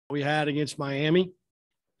we had against Miami.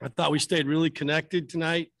 I thought we stayed really connected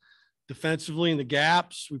tonight defensively in the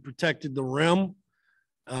gaps. We protected the rim.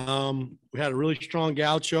 We had a really strong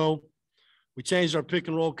gaucho. We changed our pick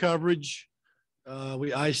and roll coverage.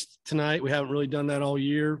 We iced tonight. We haven't really done that all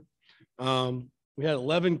year. We had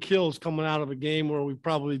 11 kills coming out of a game where we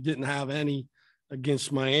probably didn't have any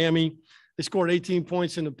against Miami. They scored 18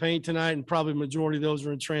 points in the paint tonight, and probably the majority of those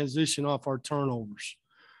are in transition off our turnovers.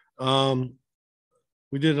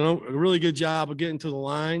 We did a really good job of getting to the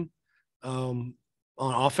line on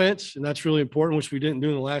offense, and that's really important, which we didn't do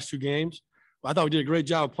in the last two games. I thought we did a great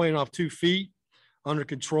job of playing off 2 feet, under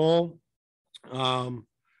control.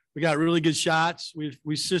 We got really good shots. We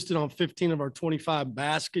assisted on 15 of our 25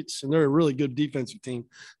 baskets, and they're a really good defensive team.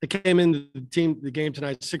 They came into the game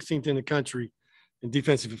tonight 16th in the country in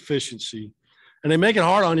defensive efficiency. And they make it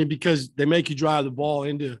hard on you because they make you drive the ball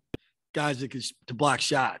into guys that to block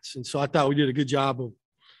shots. And so I thought we did a good job of,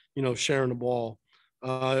 sharing the ball.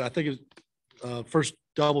 I think it was first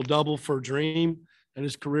double-double for Dream in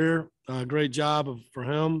his career. Great job for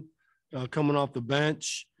him coming off the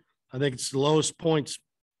bench. I think it's the lowest points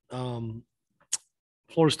Florida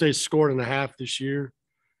State scored in a half this year.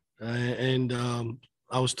 And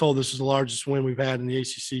I was told this is the largest win we've had in the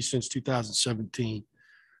ACC since 2017.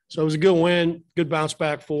 So it was a good win, good bounce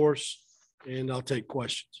back for us, and I'll take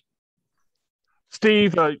questions.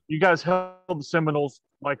 Steve, you guys held the Seminoles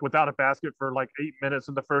without a basket for 8 minutes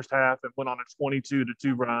in the first half and went on a 22-2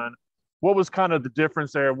 run. What was kind of the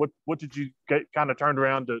difference there? What did you get kind of turned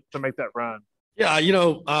around to make that run? Yeah,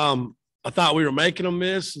 I thought we were making them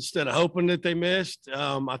miss instead of hoping that they missed.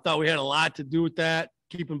 I thought we had a lot to do with that,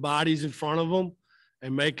 keeping bodies in front of them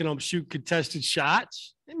and making them shoot contested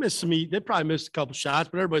shots. They missed some. They probably missed a couple shots,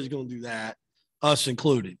 but everybody's going to do that, us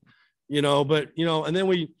included. And then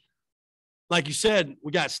we, like you said,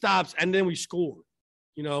 we got stops and then we scored.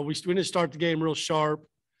 We didn't start the game real sharp,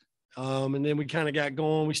 and then we kind of got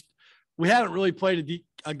going. We haven't really played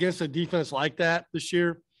against a defense like that this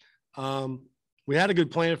year. We had a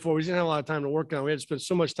good plan for it. We didn't have a lot of time to work on it. We had to spend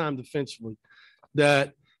so much time defensively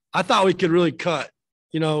that I thought we could really cut,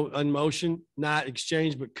 in motion, not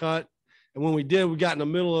exchange, but cut. And when we did, we got in the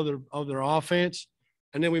middle of their offense,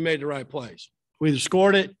 and then we made the right plays. We either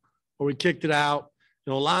scored it or we kicked it out.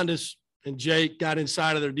 Londas and Jake got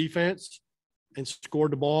inside of their defense and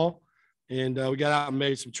scored the ball, and we got out and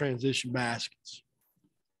made some transition baskets.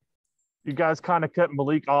 You guys kind of kept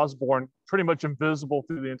Malik Osborne pretty much invisible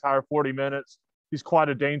through the entire 40 minutes. He's quite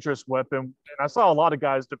a dangerous weapon, and I saw a lot of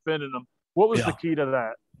guys defending him. What was the key to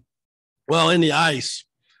that? Well, in the ice,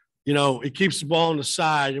 it keeps the ball on the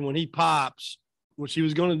side, and when he pops, which he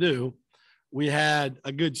was going to do, we had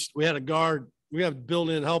a guard. We have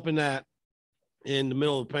built-in helping that in the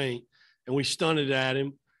middle of the paint, and we stunted at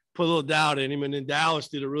him, put a little doubt in him, and then Dallas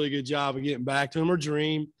did a really good job of getting back to him, or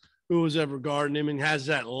Dream, who was ever guarding him, and has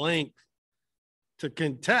that length to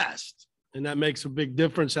contest. And that makes a big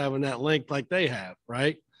difference having that length like they have,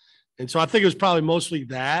 right? And so I think it was probably mostly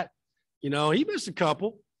that. He missed a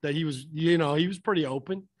couple that he was pretty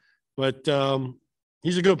open, but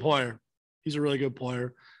he's a good player. He's a really good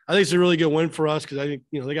player. I think it's a really good win for us because I think,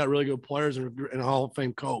 they got really good players and a Hall of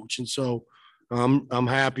Fame coach. And so I'm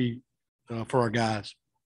happy for our guys.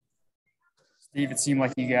 Steve, it seemed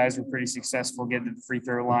like you guys were pretty successful getting to the free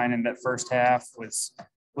throw line in that first half.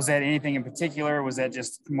 Was that anything in particular? Was that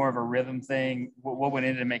just more of a rhythm thing? What went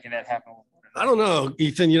into making that happen? I don't know,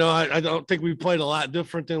 Ethan. I don't think we played a lot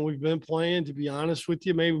different than we've been playing, to be honest with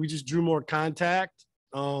you. Maybe we just drew more contact,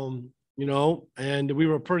 and we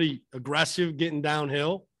were pretty aggressive getting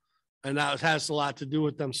downhill, and that has a lot to do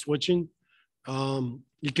with them switching.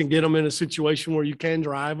 You can get them in a situation where you can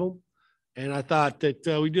drive them, and I thought that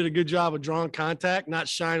we did a good job of drawing contact, not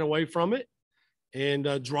shying away from it,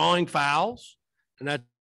 and drawing fouls, and that's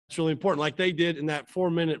really important, like they did in that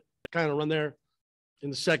 4-minute kind of run there in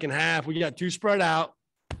the second half. We got 2 spread out,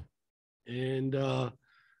 and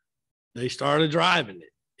they started driving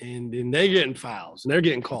it, and they're getting fouls, and they're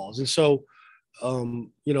getting calls. And so,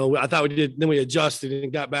 I thought we did – then we adjusted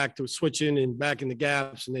and got back to switching and back in the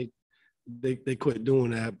gaps, and they quit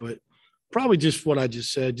doing that. But probably just what I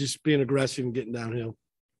just said, just being aggressive and getting downhill.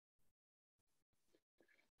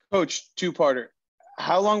 Coach, 2-parter.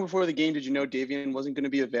 How long before the game did you know Davian wasn't going to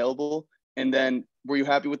be available? And then were you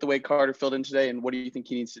happy with the way Carter filled in today? And what do you think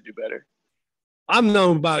he needs to do better? I've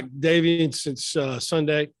known about Davian since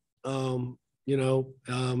Sunday.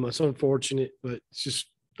 It's unfortunate, but it's just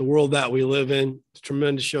the world that we live in. It's a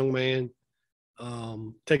tremendous young man,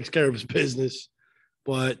 takes care of his business,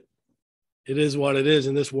 but it is what it is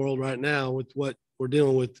in this world right now with what we're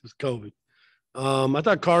dealing with COVID. I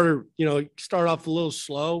thought Carter, started off a little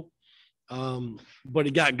slow, but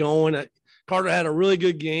he got going. Carter had a really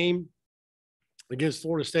good game against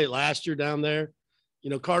Florida State last year down there.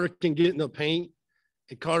 Carter can get in the paint,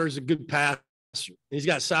 and Carter's a good passer. He's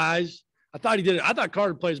got size. I thought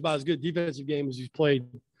Carter plays about as good defensive game as he's played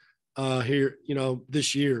here,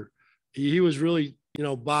 this year. He was really,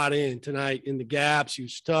 bought in tonight in the gaps. He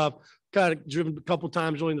was tough. Kind of driven a couple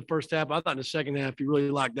times early in the first half. I thought in the second half he really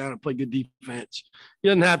locked down and played good defense. He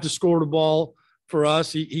doesn't have to score the ball for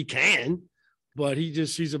us. He can, but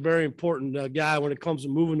he's a very important guy when it comes to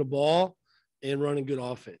moving the ball and running good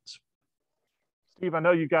offense. Steve, I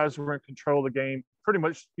know you guys were in control of the game pretty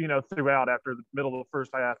much, throughout after the middle of the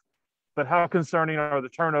first half. But how concerning are the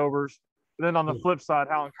turnovers? And then on the flip side,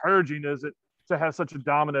 how encouraging is it to have such a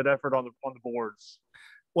dominant effort on the boards?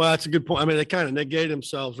 Well, that's a good point. I mean, they kind of negate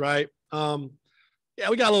themselves, right? Yeah,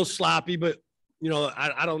 we got a little sloppy, but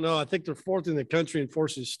I don't know. I think they're fourth in the country in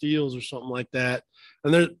forcing steals or something like that.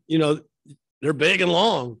 And they're big and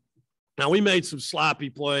long. Now we made some sloppy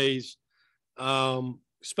plays,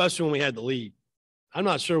 especially when we had the lead. I'm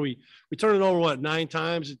not sure we turned it over 9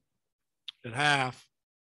 times at half.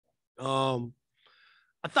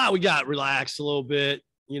 I thought we got relaxed a little bit.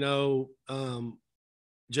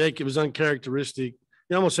 Jake, it was uncharacteristic.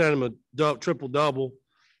 He almost had him a triple double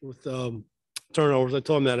with turnovers. I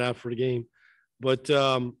told him that after the game, but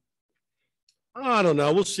I don't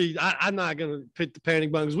know. We'll see. I'm not going to hit the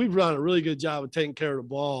panic button because we've done a really good job of taking care of the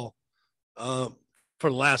ball for the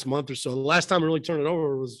last month or so. The last time we really turned it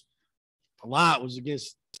over was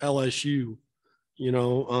against LSU.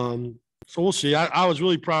 So we'll see. I was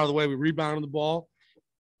really proud of the way we rebounded the ball.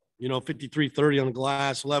 53-30 on the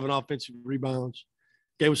glass, 11 offensive rebounds,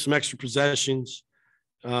 gave us some extra possessions.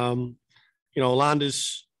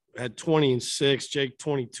 Landis had 20 and 6, Jake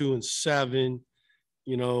 22 and 7.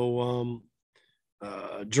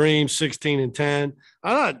 Dream 16 and 10.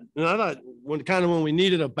 I thought when we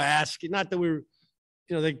needed a basket, not that we were,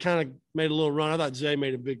 they kind of made a little run. I thought Zay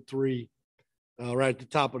made a big 3 right at the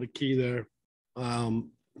top of the key there,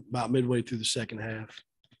 about midway through the second half.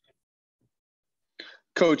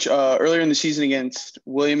 Coach, earlier in the season against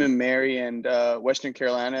William and Mary and Western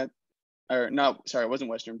Carolina, it wasn't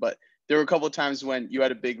Western, but there were a couple of times when you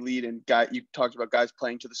had a big lead and you talked about guys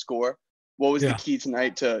playing to the score. What was the key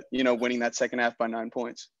tonight to, winning that second half by 9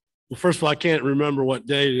 points? Well, first of all, I can't remember what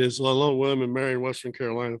day it is, let alone William and Mary and Western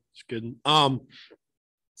Carolina. Just kidding.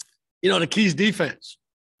 The key's defense,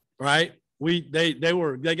 right?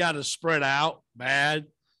 They got to spread out bad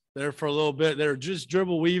there for a little bit. They're just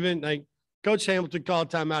dribble weaving. Like Coach Hamilton called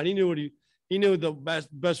timeout. He knew the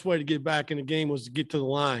best way to get back in the game was to get to the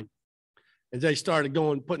line. And they started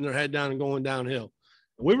putting their head down and going downhill.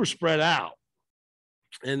 We were spread out.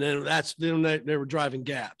 And then they were driving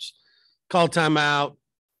gaps. Called timeout,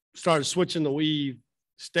 started switching the weave,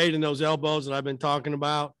 stayed in those elbows that I've been talking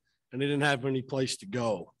about, and they didn't have any place to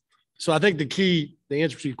go. So I think the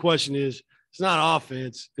answer to your question is it's not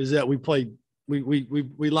offense, is that we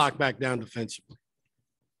locked back down defensively.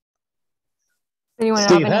 Anyone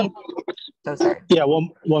have any? So sorry. Yeah,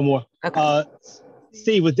 one more. Okay.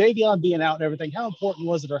 Steve, with Davion being out and everything, how important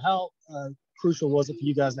was it, or how crucial was it for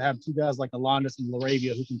you guys to have 2 guys like Alondas and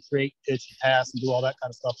Laravia who can create, pitch, and pass, and do all that kind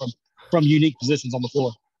of stuff from unique positions on the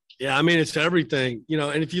floor? Yeah, I mean, it's everything.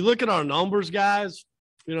 And if you look at our numbers, guys,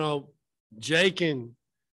 Jake and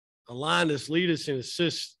Alondas lead us in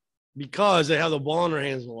assists because they have the ball in their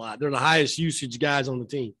hands a lot. They're the highest usage guys on the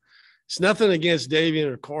team. It's nothing against Davion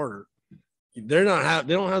or Carter. They don't have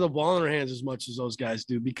the ball in their hands as much as those guys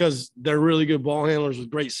do because they're really good ball handlers with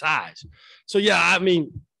great size. So yeah, I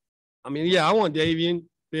want Davion to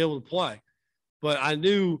be able to play, but I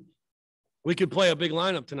knew we could play a big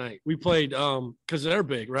lineup tonight. We played because they're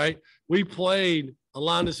big, right? We played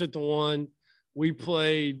Alondas at the 1, we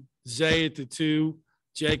played Zay at the 2,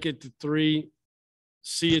 Jake at the 3,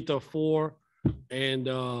 C at the 4, and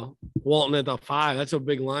Walton at the 5. That's a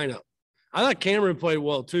big lineup. I thought Cameron played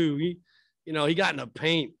well too. He got in the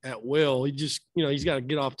paint at will. He just, he's got to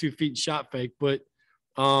get off 2 feet and shot fake. But,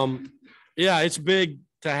 it's big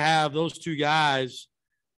to have those 2 guys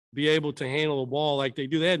be able to handle the ball like they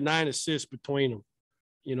do. They had 9 assists between them,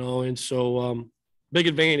 and so big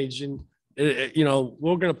advantage. And,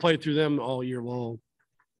 we're going to play through them all year long.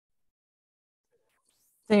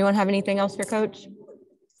 Does anyone have anything else for Coach?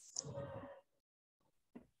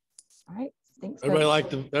 All right. Thanks. Everybody like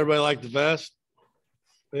the vest?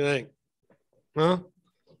 What do you think? Huh?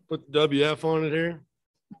 Put the WF on it here.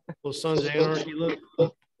 Little Sons of Anarchy look.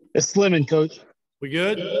 It's slimming, Coach. We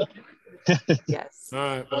good? Yes. All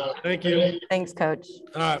right. Thank you. Thanks, Coach.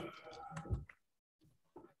 All right.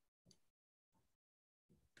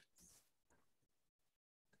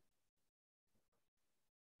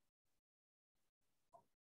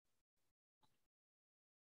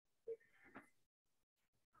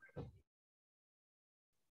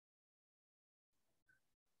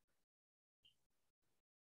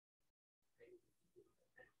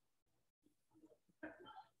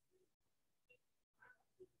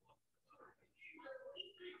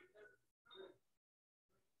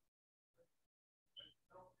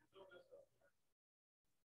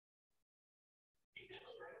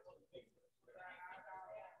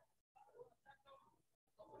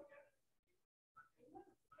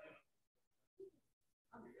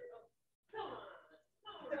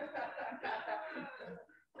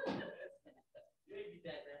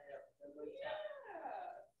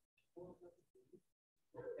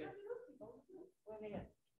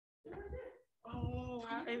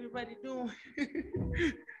 How everybody doing?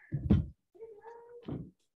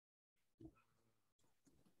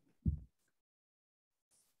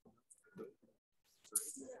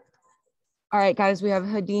 All right, guys, we have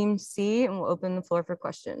Hadim C, and we'll open the floor for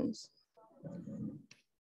questions.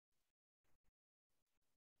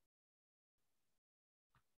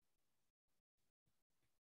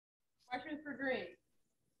 Questions for Dream.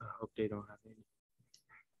 I hope they don't have any.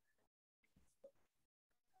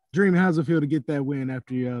 Dream, how's it feel to get that win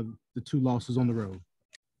after the 2 losses on the road?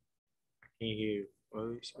 I can't hear you.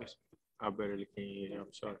 Well, I barely can hear you.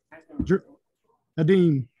 I'm sorry.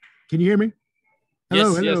 Nadeem, can you hear me? Hello,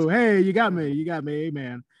 Yes, hello. yes. Hey, you got me. Hey,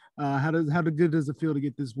 man. How good does it feel to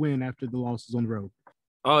get this win after the losses on the road?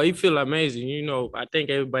 Oh, it feel amazing. You know, I think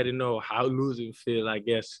everybody know how losing feel, I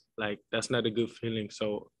guess. Like, that's not a good feeling.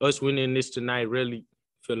 So us winning this tonight really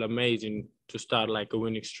feel amazing to start like a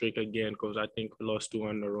winning streak again, because I think we lost 2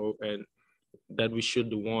 on the road and that we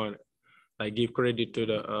should have won. Like, give credit to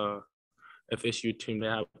the FSU team. They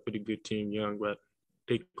have a pretty good team, young, but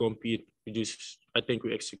they compete. I think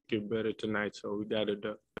we execute better tonight, so we got it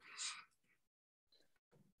done.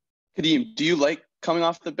 Kadeem, do you like coming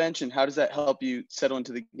off the bench, and how does that help you settle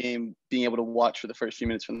into the game, being able to watch for the first few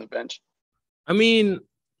minutes from the bench? I mean,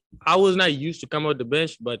 I was not used to come off the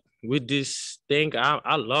bench, but with this thing,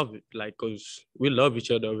 I love it. Like, cause we love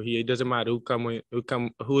each other over here. It doesn't matter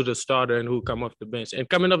who's the starter and who come off the bench. And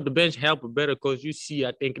coming off the bench help better, cause you see,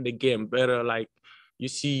 I think the game better. Like, you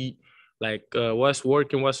see, like what's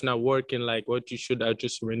working, what's not working, like what you should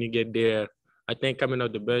adjust when you get there. I think coming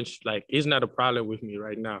off the bench, like, it's not a problem with me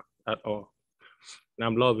right now at all. And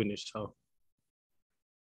I'm loving it. So,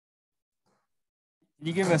 Can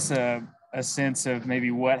you give us a sense of maybe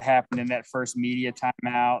what happened in that first media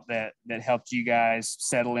timeout that helped you guys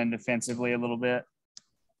settle in defensively a little bit?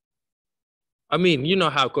 I mean, you know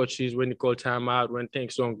how coach is when he call timeout, when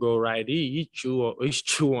things don't go right, he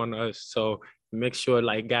chew on us. So make sure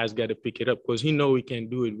like guys got to pick it up, because he know we can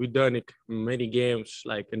do it. We done it many games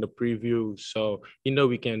like in the preview, so he know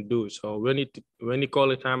we can do it. So when he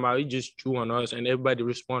call a timeout, he just chew on us, and everybody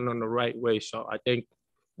respond on the right way. So I think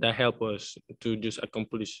that helped us to just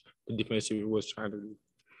accomplish the defensive we was trying to do.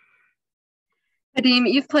 Nadeem,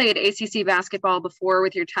 you've played ACC basketball before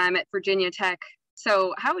with your time at Virginia Tech.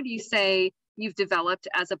 So how would you say you've developed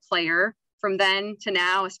as a player from then to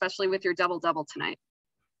now, especially with your double-double tonight?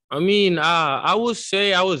 I mean, I would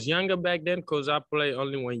say I was younger back then, because I played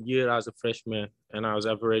only 1 year as a freshman, and I was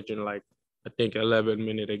averaging like, I think 11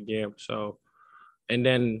 minutes a game. So, and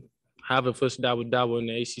then have a first double-double in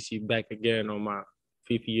the ACC back again on my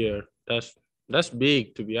 5th year. That's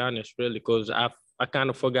big, to be honest, really, because I kind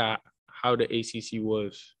of forgot how the ACC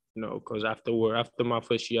was, you know, because after my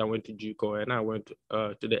first year, I went to JUCO and I went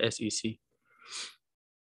to the SEC.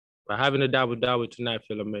 But having a double-double tonight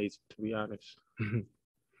feel amazing, to be honest.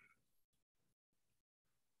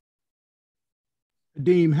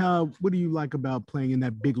 Deem, what do you like about playing in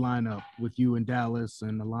that big lineup with you and Dallas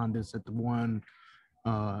and Alondas at the 1?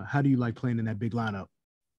 How do you like playing in that big lineup?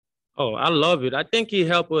 Oh, I love it. I think he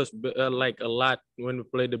helped us like a lot when we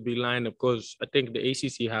play the big lineup, because I think the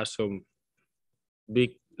ACC has some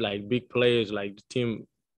big players. Like the team,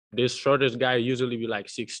 this shortest guy usually be like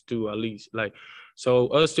 6'2" at least. Like, so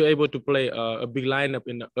us to able to play a big lineup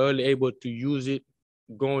in the early, able to use it,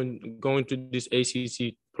 going to this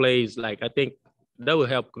ACC plays, like I think that will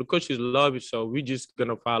help. The coaches love it, so we just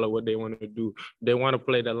gonna follow what they want to do. They want to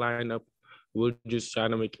play the lineup. We'll just try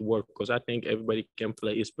to make it work, because I think everybody can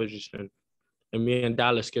play his position. And me and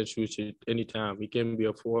Dallas can switch it anytime. He can be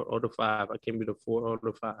a 4 or the 5. I can be the 4 or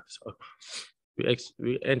the 5. So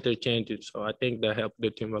we interchange it. So I think that helped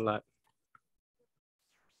the team a lot.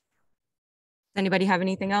 Anybody have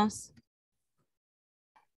anything else?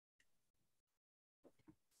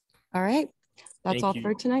 All right. That's all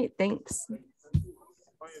for tonight. Thanks.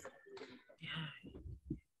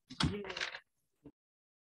 Yeah.